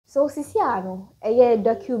So sisi ano eye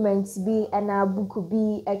documents bi na book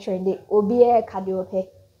bi trend obi e kade ope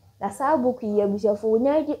na sa book yi abushafo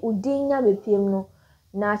nyaade udinya bepiem no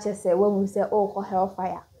na chese wamu se okọ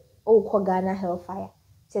hellfire okọ Ghana hellfire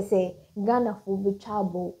chese Ghana fo bi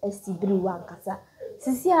twabo asibiri wankasa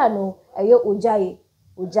sisi ano eye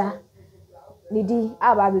oja nidi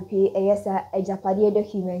aba bepe eye sa Agyapade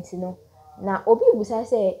document no na obi busa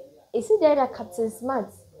se isi there that Captain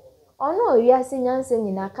Smart ono wiase nyanse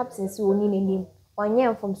nyina captain si oni nenim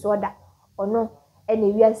onye from soda ono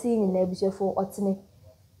ene wiase nyina ebushefo otene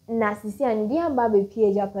na sisi ani dia ba be pie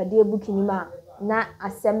Agyapade book ni ma na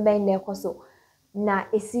assemble na ekoso na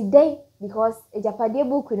esidai because Agyapade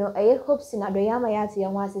book no Hopeson Adorye ama ya te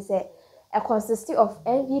ho asese a consist of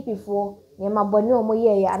NPP for nyema boni omo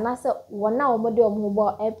ye anase wona omo de omo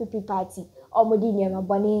bo NPP party omo di nyema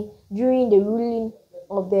boni during the ruling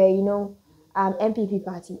of the MPP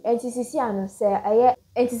party. NTCC ano se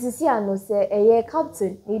eye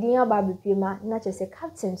captain nidi ya ba bepima na chese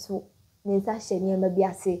captain so nza hye ma bi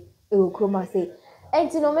ase e okroma se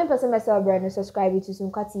enti no me person myself brand subscribe to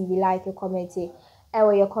Sunka TV, like, comment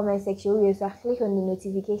your comment section you so click on the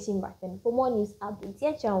notification button for more news updates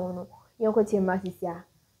ya channel no yonko team masisia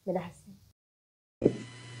me da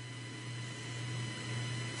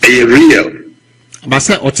e real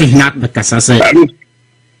basa ote hina bekasa se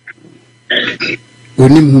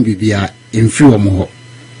onim hu bibia emfi wo mo ho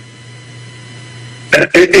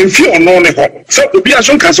emfi ono ne ho so obi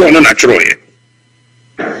aso nka se ono na twroye.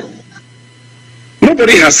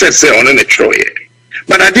 Nobody has said say ono na twroye,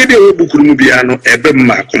 but I did a book mu bia no ebe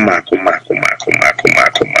mako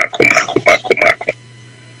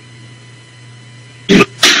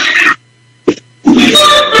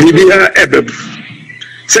bibia ebe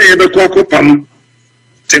say ebe kwa kopam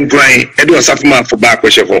Temprai, Edo Safma for back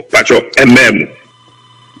question for Pacho Abem.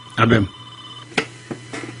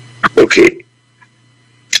 Okay.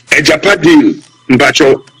 Agyapade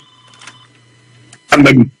Pacho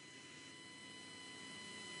Abem.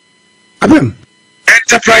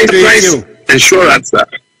 Enterprise insurance.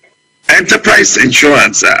 Enterprise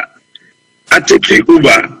insurance. I take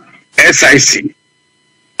Uber SIC.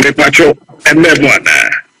 The Pacho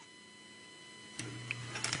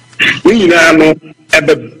we know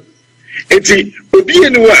enti obi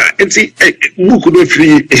eniwa enti book do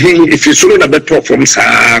free if you solo na better from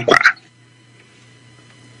saa kwa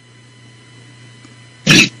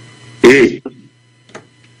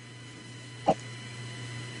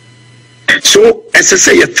so as I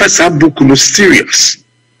say your first book no serious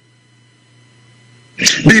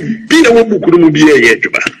bi na wo book no mu bia ye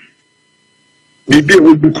adwuma bi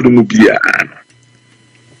wo book no mu bia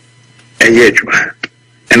ye adwuma.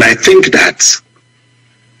 And I think that,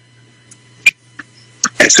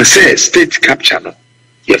 as I say, state capture,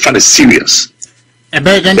 you find it serious.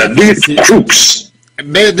 That these crooks.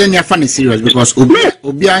 Better than you find it serious because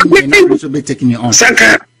Obia also be taking it on.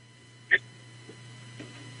 Sanka.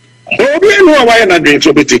 Obia know why not going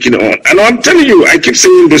to be taking it on. And I'm telling you, I keep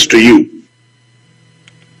saying this to you.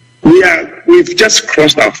 We've just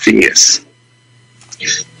crossed our fingers.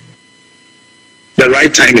 The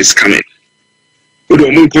right time is coming. Udo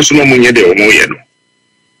mun kosuno munye de omo ye no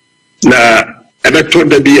na ebeto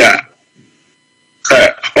da bia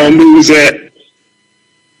omu ze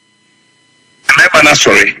never na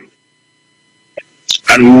sorry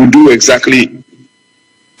and we will do exactly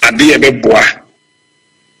ade ebeboa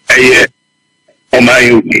eye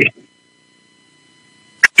omayu ni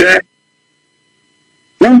the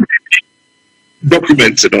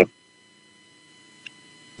documents no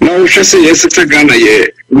now we say yes it's Ghana ye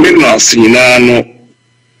minerals nyina no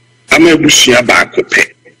amabusia ba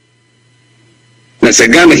kope na se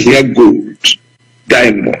Ghana here gold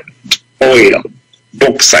diamond oil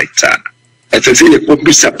bauxite as I say the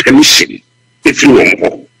computer permission if you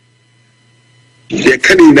want the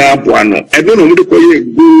canina buano I don't know what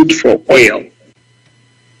gold for oil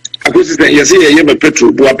because you say you have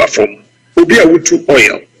petrol boaba from obi a wutu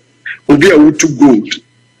oil obi a wutu gold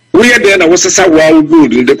we are there was a wow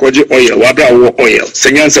gold in the koji oil wabra oil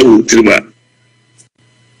senyansa wutrima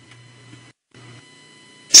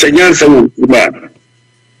senyansa wutrima.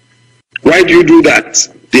 Why do you do that?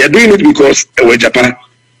 They are doing it because Agyapade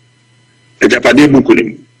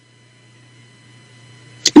bukunim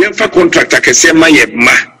yemfa contractor kese ma ye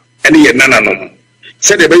ma ene ye nananom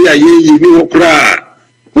said the be ya ye ni wokra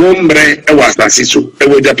wombre e wasase so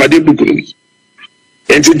Agyapade bukunim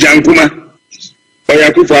enti jankuma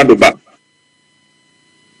Oyakufu Adoba.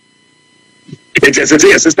 It has a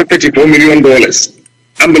 $34 million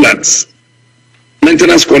ambulance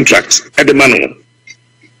maintenance contract at the manual.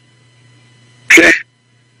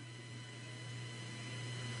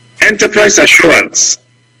 enterprise assurance.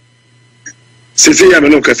 Since you have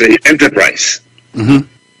no say enterprise. Can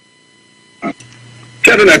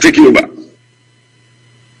I take you over?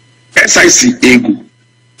 SIC Egu,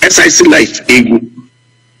 SIC Life Egu.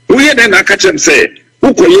 We then I catch them say,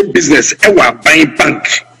 who call your business? Ewa buying bank,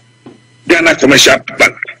 Ghana Commercial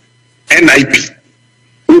Bank, NIP.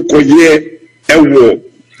 Who call ye ewo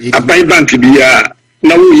a buying bank biya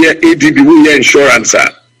now we hear ADB, we hear insurance.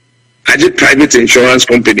 I did private insurance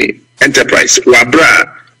company, enterprise,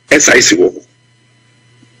 Wabra, SIC.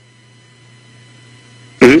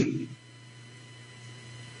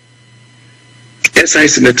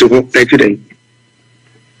 SIC network, thank you.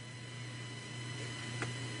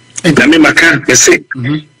 Nami maka, yes,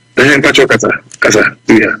 kasa,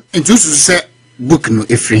 yeah. And just say book no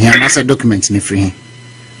if free here, not document no free.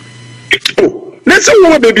 Oh, that's a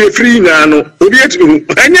woman baby free now.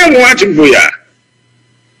 And you're watching for ya.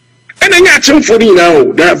 And then you're watching for you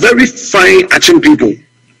now. They are very fine action people.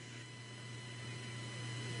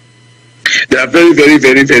 They are very, very,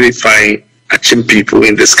 very, very fine action people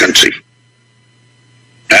in this country.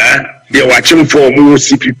 You're watching for more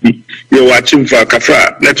CPP. You're watching for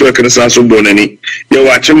Kafra network and Samsung Bonani. You're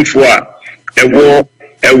watching for a war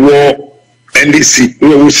NDC,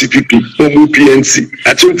 no CPP, no PNC.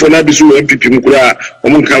 Watching for Nabisu MPP Mukura,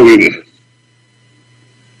 Omunkawi.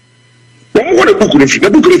 What a book free, the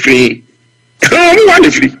book free.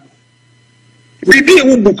 One free. The day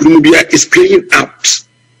book Nubia is playing out.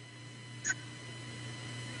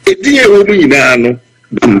 A day woman no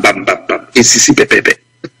bam bam bam bam. It's pepe.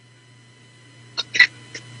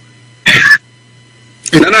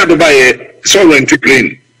 Nana do buy sovereignty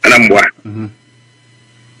plane and I'm one.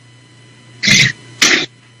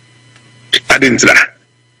 I didn't try.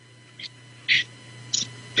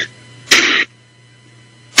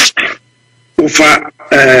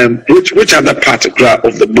 Which other part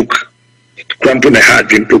of the book? Crampon a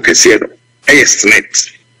hard in book is here.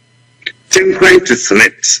 Estimate. Think right to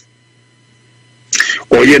snet.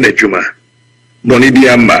 Or Yene Juma.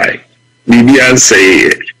 Bonibian by. Bibian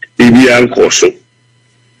say. Bibian Corso.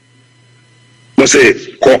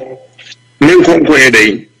 Say, co, men conquer a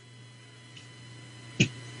day.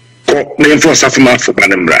 Co, name for Safama for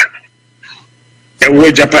Banambra. And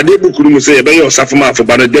where Agyapade could say a bay or Safama for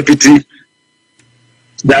Ban Deputy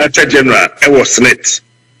Director General, I was net.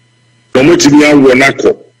 Promoting young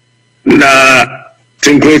Wanako, na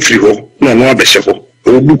Tingle Friho, no more Beshaho,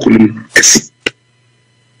 or Bukulum, S.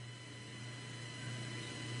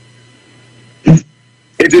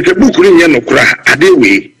 It is a book in Yanokra,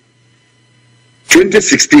 Adewe.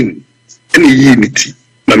 2016, any unity,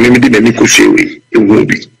 my memory may go share it will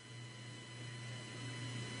be.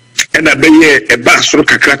 And I be a bass for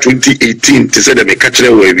Kaka 2018 to say that me catch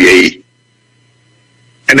the way we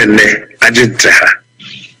and then I didn't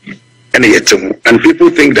and yet, and people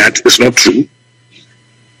think that it's not true.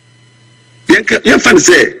 You fan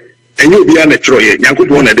say, and you'll be on a Troy, you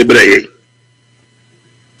could want a debray.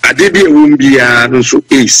 I did be a womb be so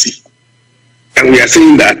AC, and we are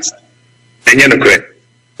saying that. And you're not correct.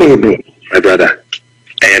 Oh no, my brother.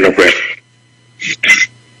 And you're not correct.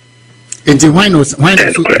 And why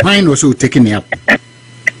not so taking it up?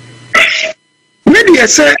 Maybe I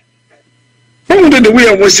said, the way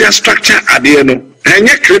I was your structure at the end. And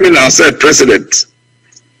your criminal said president.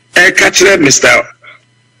 I catch Mr.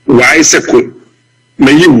 Why Seku.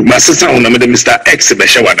 May you, my sister, on Mr. X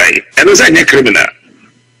Beshawadai. And was a criminal.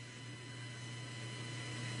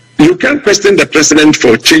 You can't question the president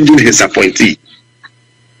for changing his appointee.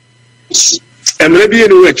 And maybe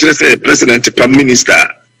anyway, say president, prime minister.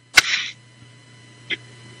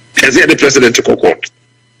 Has he the president to court?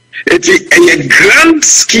 It is a grand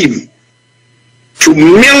scheme to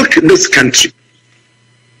milk this country.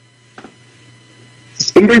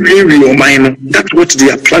 That's what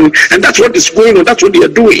they are planning, and that's what is going on, that's what they are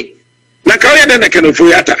doing. Nakaya then I can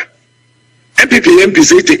afford MPP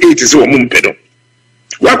 88 is a woman pedo.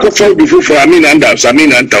 What could fall before for Amin and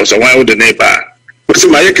why would the neighbor? What's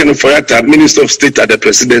my can for that Minister of State at the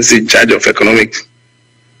presidency in charge of economics,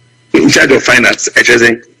 in charge of finance,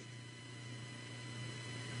 everything.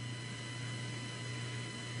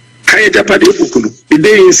 Agyapade the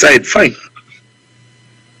day inside, fine.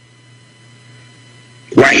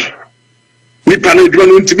 Why? Me panel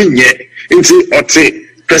don't to me yet into Ote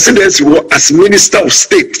presidency as Minister of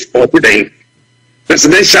State or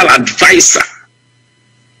presidential advisor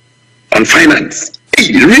on finance.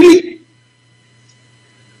 Hey, really?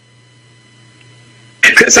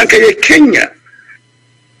 Kenya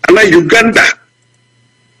and Uganda.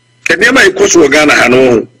 Can you make course Uganda?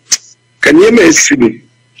 Hano? Can you make it?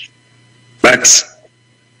 But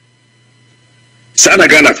Sana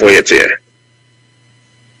Ghana for it here.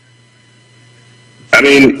 I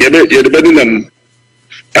mean, you're the better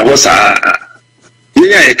I was a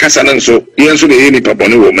Casanan, so yes, the any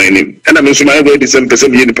Paponi woman, and I mean, so my way is some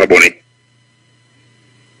person in Paponi.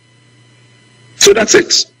 So that's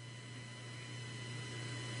it.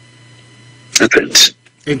 That's it.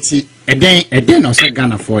 It's a day or say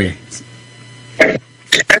Ghana for you.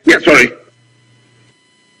 Yeah, sorry.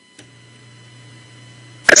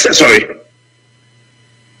 I said sorry.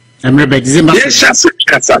 I'm Rebecca Zimba. Yes, Shasi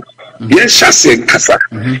Kasa. Yes, Shasi and Kasa.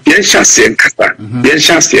 Yes, Shasi and Kasa. Yes,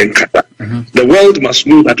 Shasi and Kasa. The world must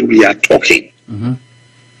know that we are talking.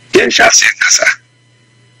 Yes, Shasi and Kasa.